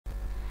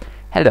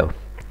Hello!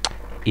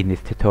 In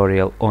this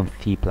tutorial on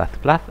C++,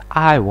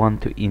 I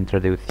want to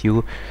introduce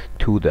you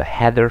to the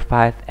header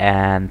files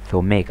and so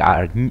make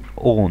our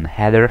own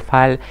header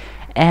file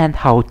and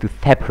how to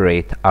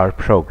separate our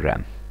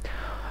program.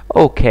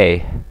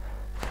 Okay,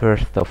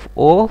 first of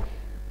all,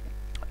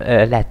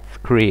 let's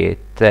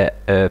create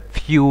a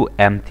few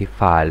empty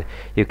files.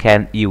 You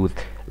can use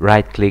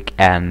right click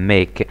and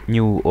make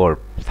new or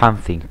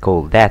something,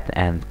 call that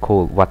and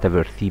call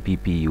whatever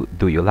cpp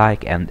do you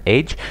like and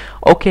age.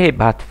 Okay,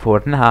 but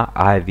for now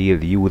I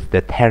will use the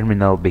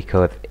terminal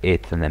because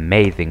it's an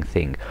amazing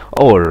thing.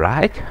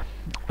 Alright,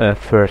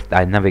 first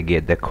I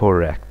navigate the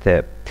correct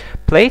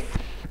place,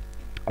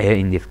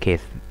 in this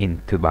case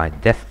into my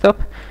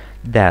desktop,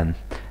 then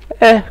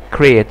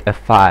create a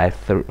file,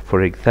 so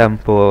for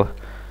example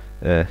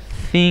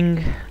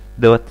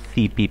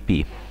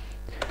thing.cpp.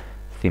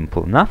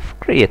 Simple enough.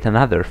 Create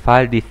another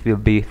file. This will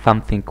be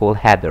something called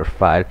header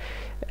file,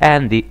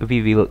 and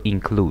we will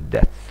include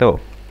that. So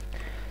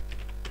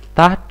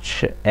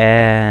touch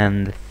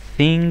and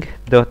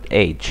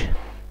thing.age.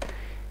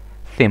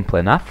 Simple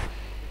enough.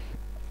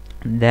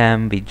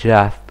 Then we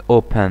just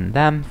open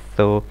them.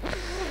 So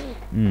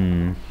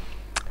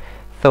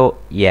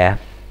yeah,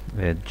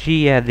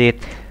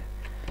 gedit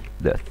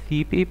the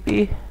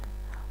cpp.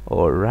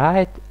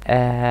 Alright,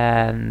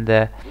 and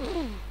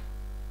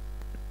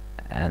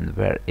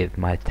where is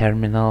my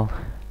terminal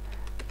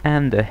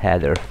and the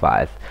header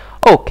files.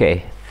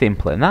 Okay,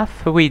 simple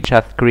enough. We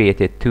just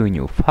created two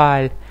new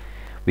files.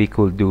 We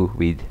could do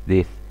with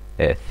this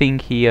thing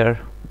here,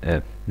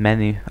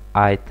 menu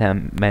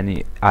item,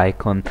 menu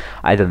icon,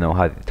 I don't know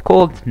how it's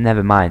called,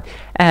 never mind.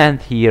 And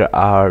here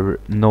our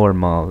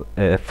normal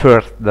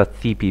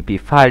first.cpp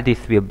file.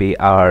 This will be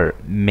our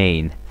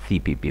main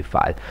cpp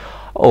file.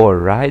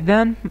 Alright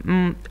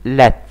then,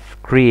 let's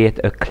create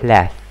a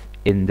class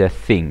in the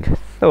thing.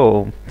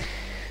 So,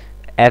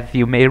 as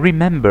you may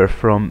remember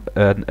from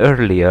an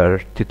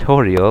earlier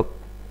tutorial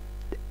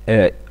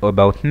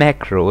about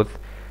macros,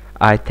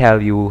 I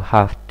tell you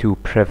how to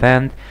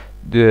prevent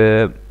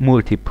the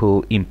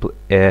multiple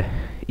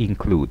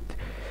include.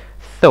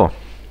 So,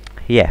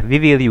 yeah, we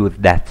will use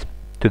that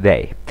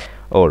today.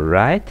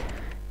 Alright,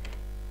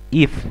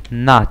 if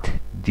not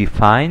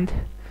defined,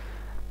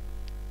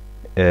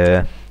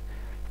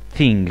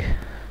 thing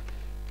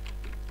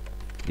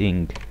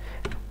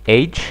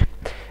age,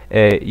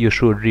 you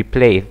should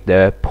replace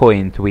the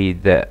point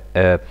with the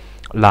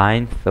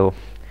line, so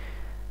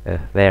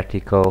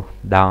vertical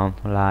down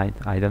line,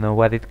 I don't know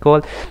what it's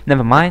called,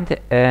 never mind.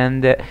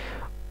 And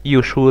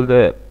you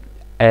should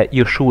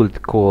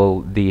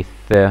call this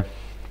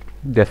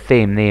the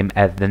same name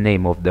as the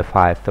name of the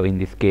file, so in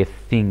this case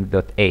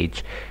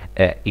thing.age,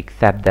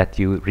 except that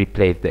you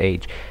replace the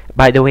age.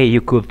 By the way,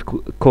 you could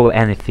call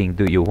anything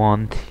do you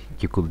want.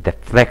 You could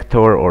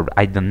deflector, or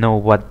I don't know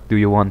what do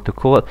you want to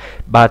call,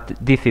 but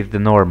this is the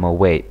normal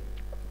way.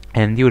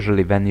 And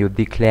usually when you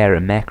declare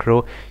a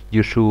macro,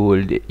 you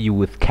should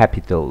use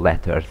capital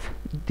letters.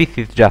 This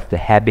is just a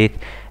habit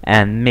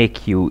and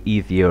make you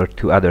easier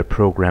to other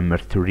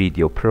programmers to read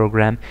your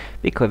program,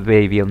 because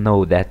they will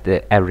know that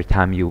every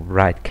time you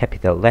write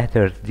capital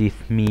letters, this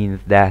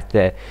means that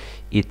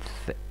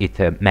it's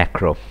a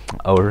macro.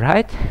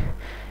 Alright,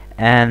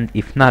 and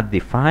if not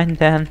defined,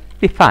 then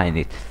define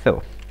it.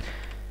 So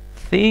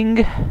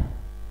thing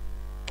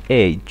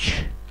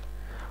age.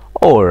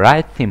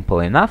 Alright, simple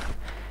enough.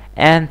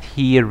 And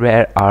here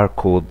where our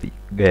code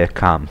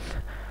comes,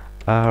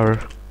 our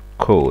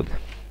code,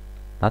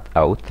 not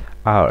out,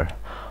 our.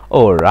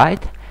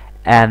 Alright,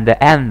 and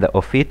the end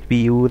of it we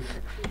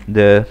use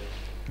the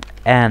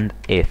and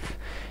if.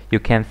 You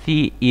can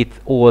see it's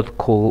all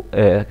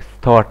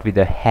start with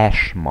a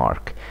hash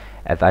mark.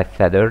 As I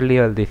said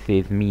earlier, this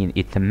is mean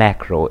it's a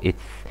macro.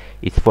 It's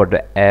for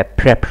the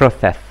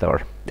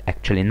preprocessor.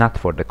 Actually not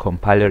for the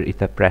compiler,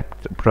 it's a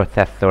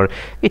preprocessor,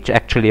 which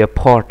actually a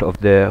part of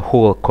the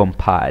whole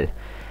compile.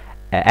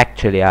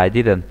 Actually I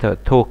didn't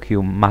talk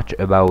you much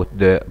about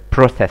the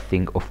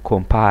processing of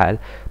compile,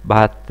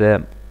 but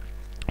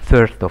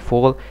first of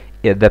all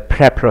the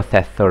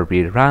preprocessor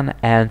will run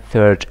and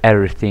search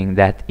everything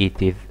that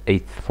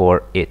it's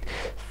for it.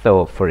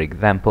 So for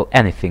example,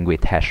 anything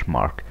with hash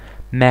mark.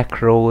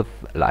 Macros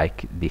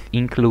like this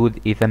include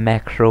is a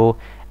macro,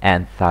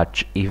 and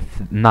such is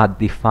not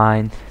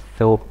defined.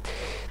 So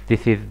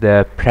this is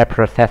the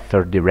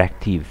preprocessor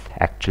directives.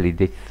 Actually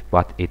this is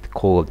what it's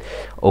called.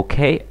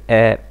 Okay,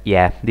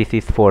 yeah, this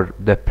is for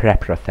the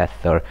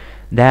preprocessor.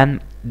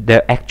 Then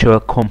the actual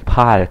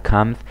compile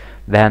comes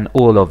when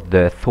all of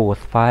the source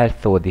files,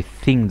 so this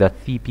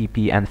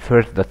thing.cpp and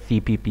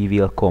first.cpp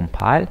will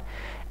compile,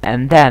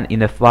 and then in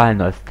the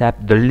final step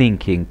the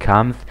linking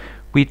comes,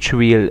 which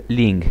will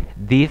link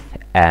this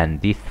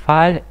and this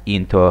file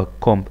into a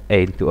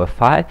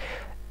file,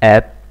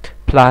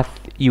 plus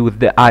use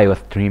the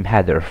iostream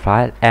header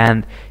file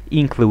and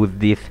include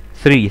these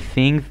three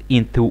things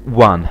into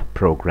one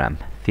program.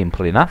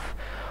 Simple enough.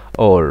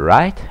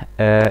 Alright,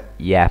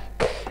 yeah,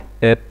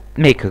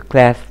 make a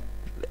class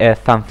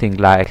something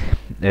like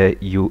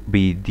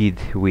we did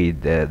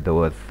with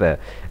those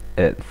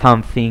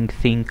something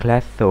thing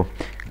class, so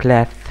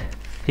class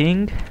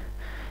thing,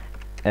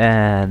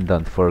 and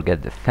don't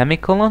forget the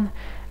semicolon,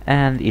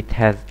 and it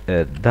has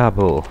a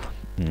double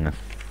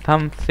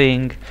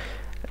something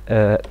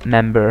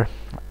member,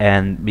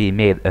 and we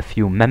made a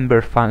few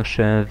member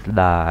functions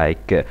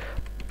like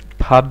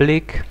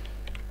public.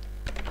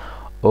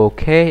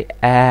 Okay,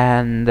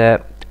 and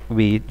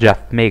we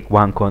just make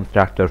one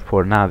constructor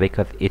for now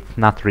because it's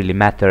not really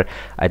matter.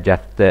 I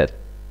just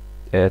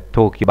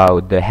talk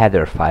about the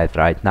header files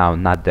right now,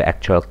 not the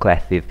actual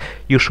classes.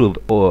 You should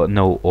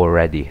know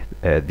already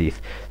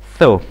this.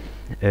 So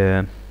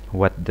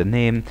what the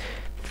name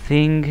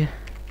thing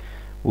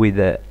with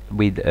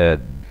a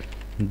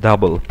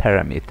double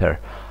parameter.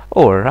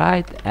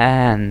 Alright,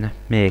 and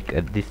make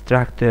a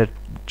destructor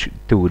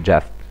to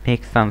just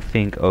make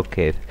something.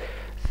 Okay,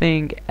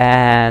 thing,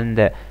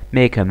 and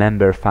make a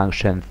member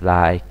functions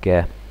like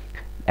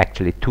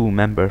actually two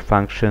member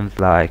functions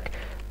like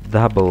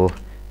double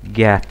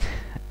get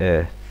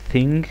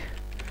thing.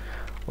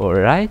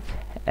 Alright,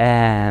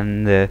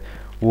 and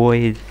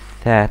void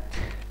set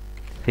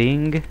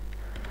thing,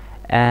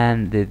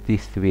 and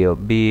this will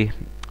be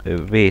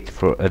wait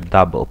for a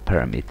double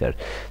parameter.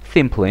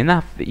 Simple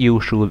enough,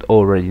 you should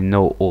already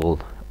know all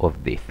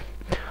of this.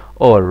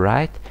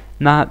 Alright,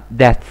 now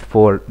that's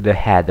for the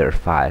header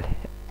file.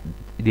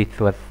 This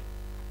was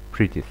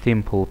pretty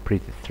simple,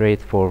 pretty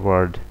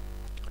straightforward.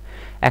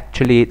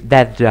 Actually,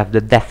 that's just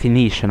the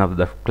definition of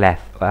the class.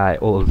 I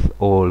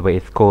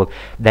always call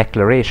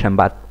declaration,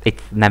 but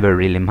it's never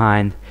really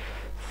mine.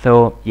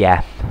 So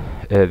yeah,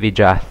 we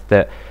just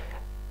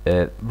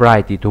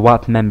write it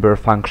what member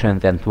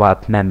functions and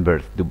what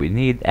members do we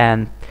need,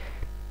 and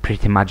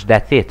pretty much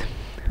that's it.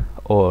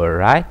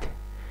 Alright,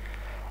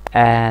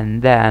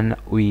 and then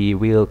we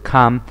will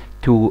come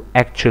to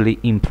actually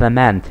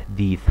implement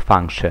these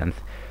functions.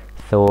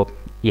 So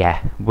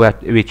yeah,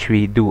 which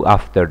we do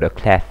after the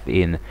class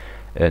in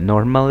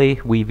normally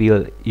we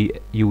will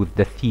use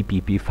the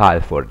CPP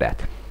file for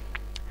that.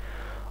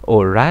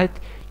 Alright,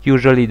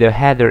 usually the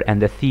header and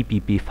the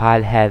CPP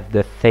file has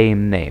the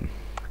same name.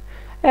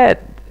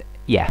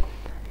 Yeah,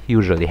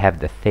 usually have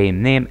the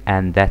same name,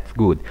 and that's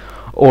good.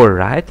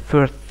 Alright,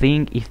 first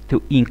thing is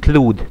to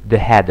include the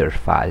header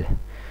file.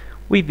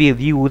 We will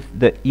use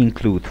the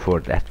include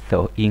for that,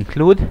 so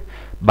include,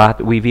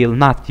 but we will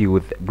not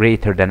use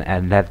greater than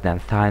and less than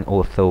sign,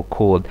 also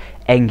called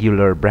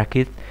angular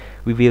brackets.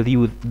 We will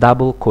use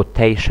double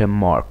quotation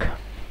mark.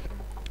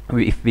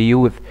 If we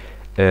use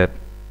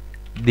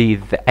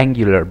these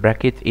angular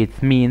brackets,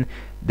 it means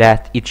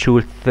that it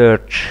should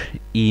search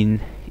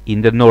in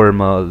the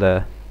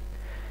normal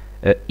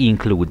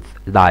includes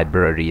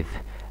libraries,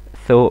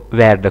 so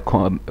where the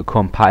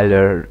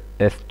compiler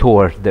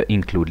stores the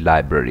include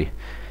library.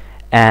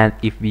 And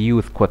if we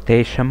use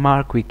quotation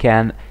mark, we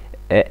can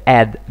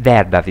add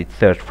where does it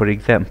search. For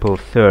example,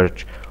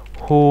 search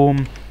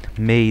home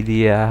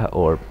media,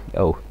 or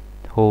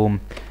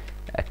home,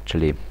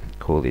 actually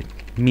call it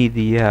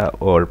media,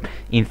 or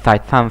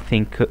inside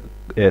something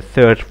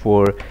search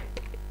for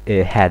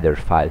a header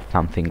file,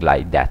 something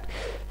like that.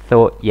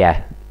 So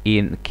yeah,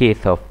 in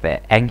case of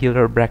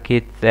angular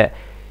brackets,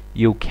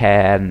 you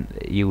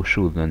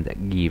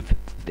shouldn't give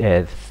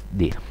this.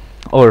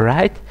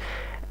 Alright,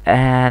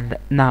 and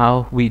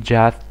now we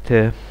just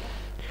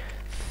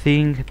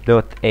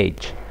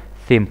thing.h,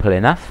 simple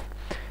enough.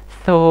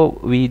 So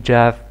we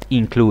just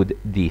include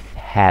this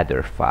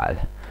header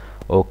file.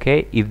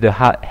 Okay, if the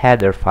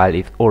header file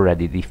is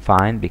already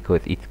defined,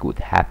 because it could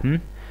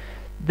happen,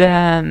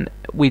 then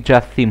we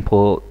just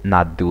simple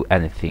not do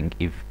anything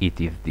if it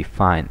is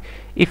defined.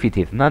 If it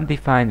is not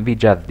defined, we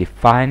just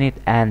define it,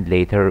 and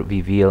later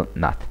we will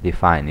not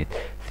define it.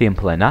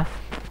 Simple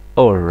enough.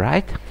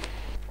 Alright,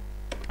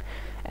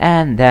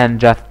 and then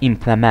just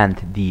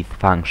implement these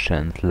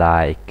functions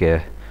like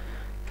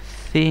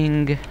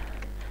thing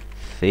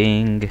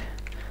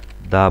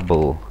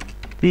double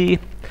d.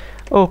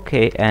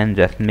 Okay, and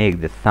just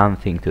make the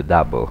something to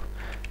double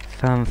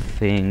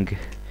something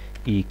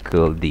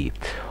equal d.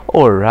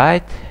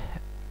 Alright,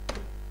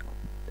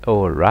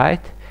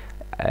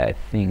 I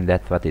think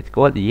that's what it's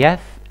called,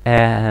 yes.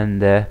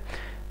 And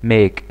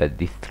make a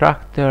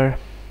destructor,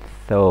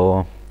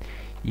 so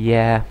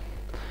yeah,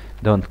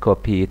 don't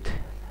copy it.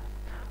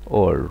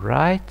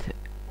 Alright,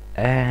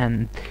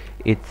 and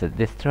it's a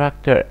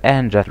destructor,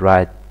 and just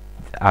write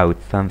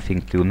out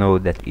something to know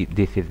that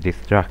this is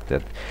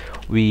destructed.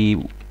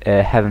 We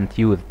haven't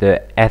used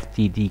the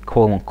std :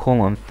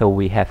 so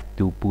we have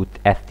to put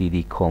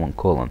std :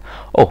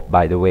 oh,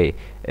 by the way,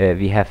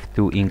 we have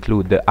to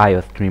include the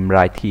iostream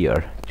right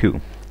here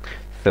too.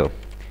 So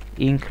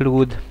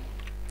include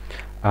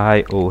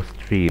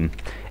iostream,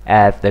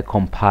 as the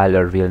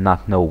compiler will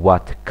not know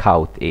what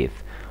count is.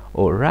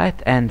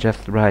 Alright, and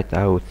just write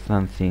out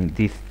something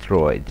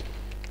destroyed.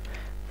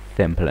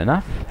 Simple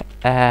enough,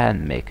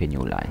 and make a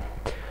new line.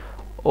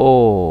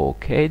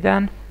 Okay,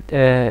 then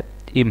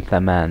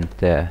implement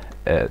the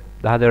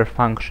other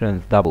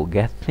functions, double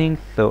get things,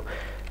 so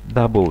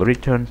double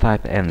return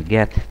type and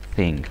get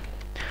thing.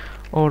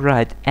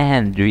 Alright,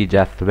 and we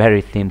just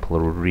very simple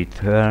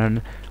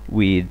return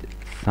with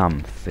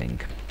something.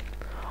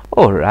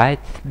 Alright,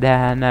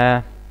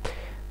 then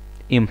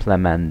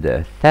implement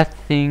the set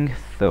thing.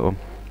 So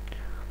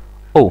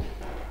oh,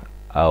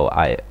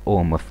 I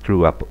almost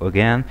screw up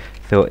again.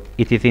 So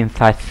it is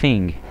inside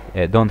thing,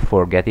 don't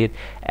forget it,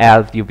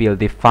 else you will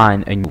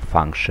define a new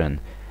function,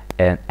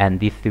 and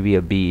this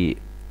will be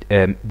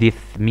this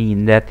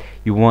means that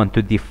you want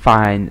to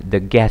define the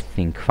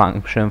guessing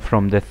function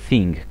from the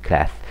thing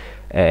class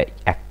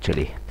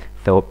actually.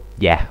 So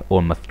yeah,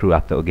 almost screw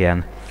up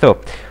again.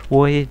 So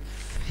void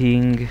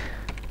thing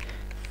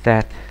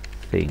set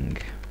thing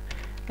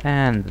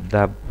and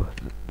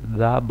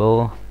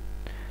double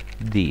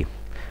D.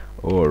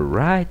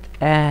 Alright,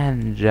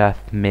 and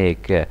just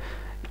make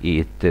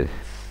it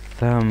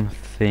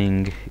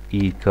something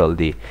equal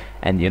D.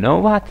 And you know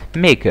what?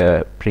 Make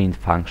a print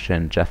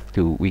function just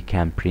to we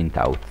can print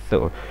out.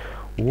 So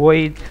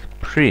void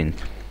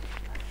print,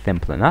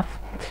 simple enough,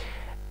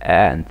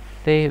 and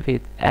save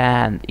it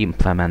and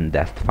implement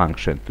that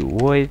function to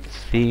void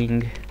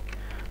thing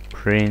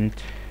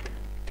print,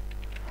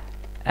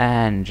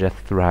 and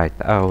just write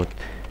out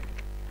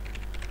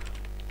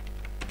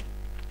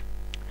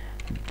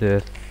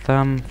the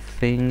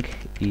something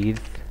is,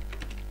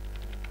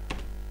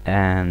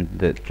 and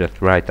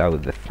just write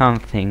out the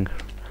something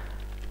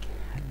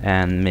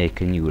and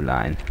make a new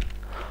line.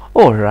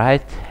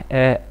 Alright,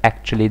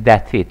 actually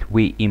that's it.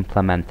 We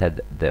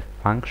implemented the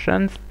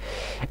functions,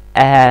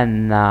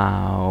 and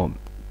now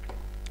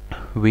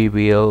we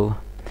will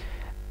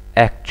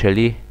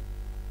actually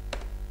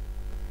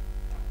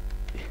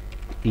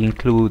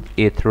include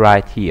it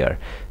right here.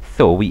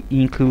 So we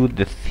include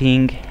the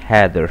thing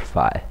header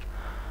file.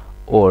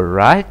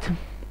 Alright,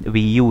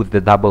 we use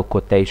the double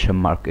quotation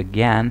mark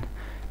again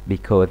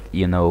because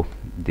you know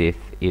this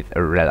is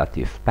a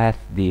relative path.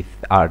 These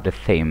are the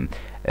same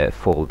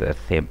folder,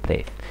 same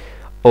place.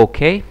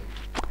 Okay,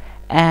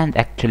 and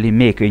actually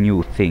make a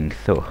new thing.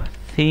 So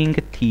thing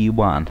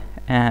t1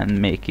 and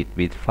make it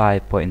with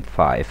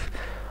 5.5.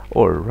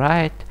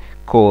 Alright,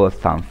 call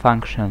some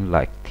function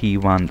like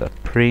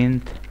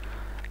t1.print,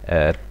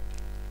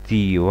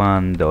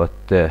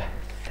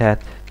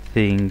 t1.set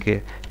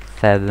thing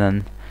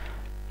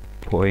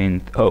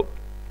 7.0,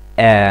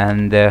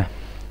 and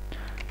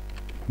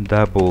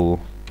double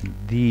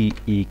D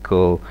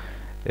equal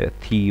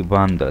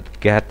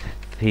t1.get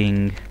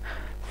thing.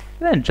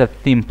 Then just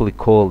simply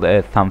call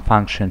some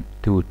function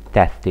to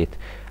test it.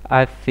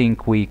 I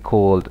think we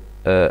called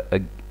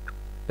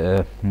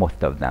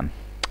most of them.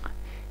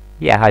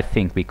 Yeah, I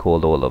think we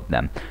called all of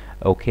them.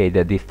 Okay,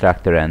 the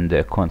destructor and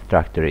the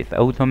constructor is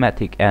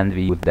automatic, and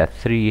we use that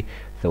 3.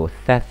 So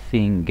set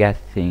thing, get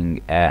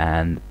thing,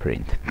 and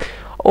print.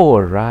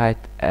 Alright,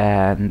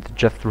 and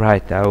just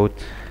write out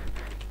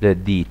the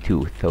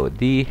D2. So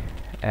D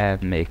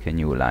and make a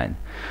new line.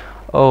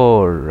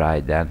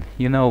 Alright then,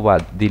 you know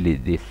what,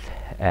 delete this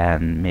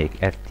and make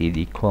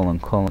std :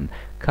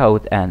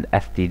 count and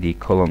std :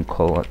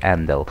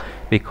 handle,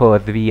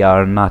 because we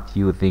are not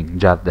using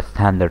just the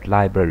standard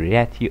library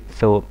yet.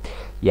 So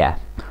yeah,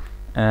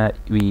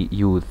 we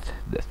use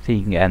the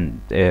thing,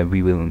 and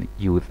we will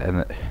use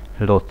a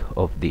lot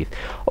of these.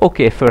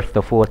 Okay, first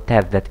of all,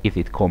 test that is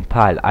it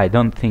compiled. I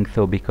don't think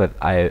so, because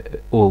I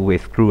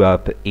always screw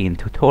up in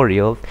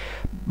tutorials,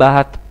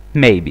 but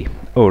maybe.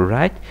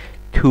 Alright,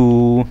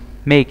 to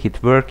make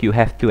it work you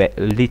have to a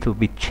little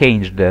bit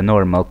change the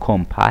normal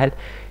compile.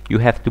 You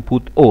have to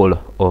put all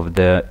of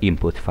the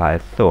input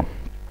files. So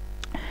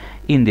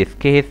in this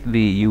case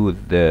we use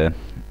the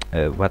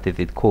what is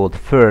it called,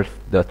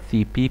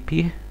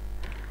 first.cpp,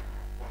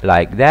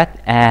 like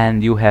that,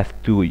 and you have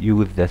to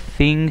use the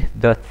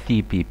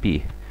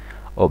thing.cpp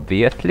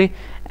obviously,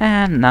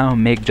 and now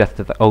make just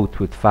the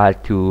output file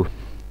to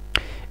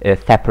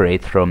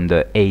separate from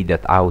the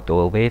a.out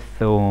always.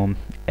 So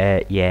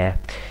yeah,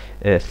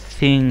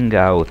 thing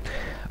out.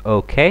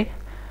 Okay,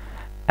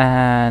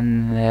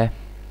 and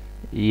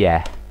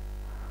yeah,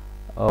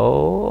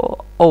 oh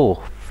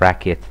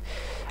frack it,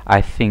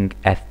 I think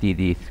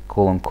std :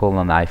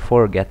 I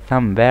forget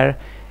somewhere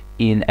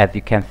in. As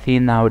you can see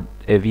now,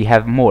 we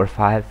have more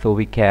files, so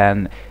we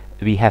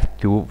have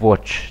to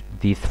watch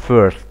this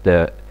first.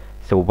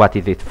 So what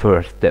is it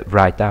first?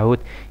 Write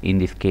out. In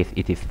this case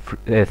it is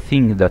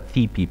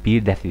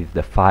thing.cpp, that is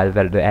the file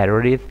where the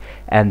error is,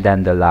 and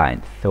then the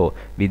lines. So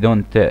we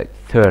don't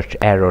search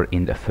error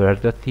in the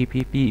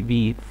first.cpp,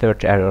 we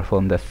search error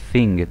from the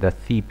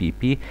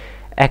thing.cpp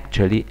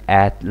actually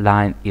at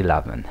line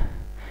 11.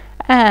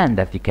 And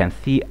as you can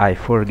see, I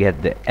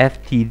forget the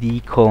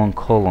std :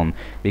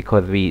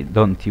 because we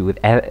don't use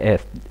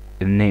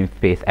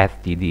namespace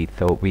std,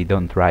 so we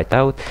don't write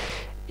out.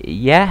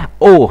 Yeah,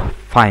 oh,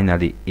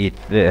 finally it's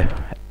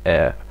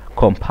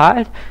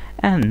compiled,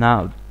 and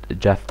now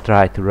just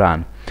try to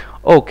run.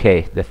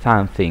 Okay, the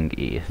something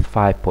is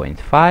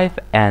 5.5,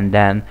 and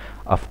then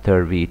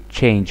after we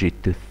change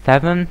it to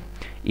 7,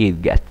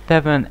 it gets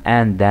 7,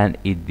 and then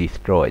it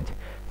destroyed.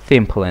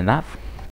 Simple enough.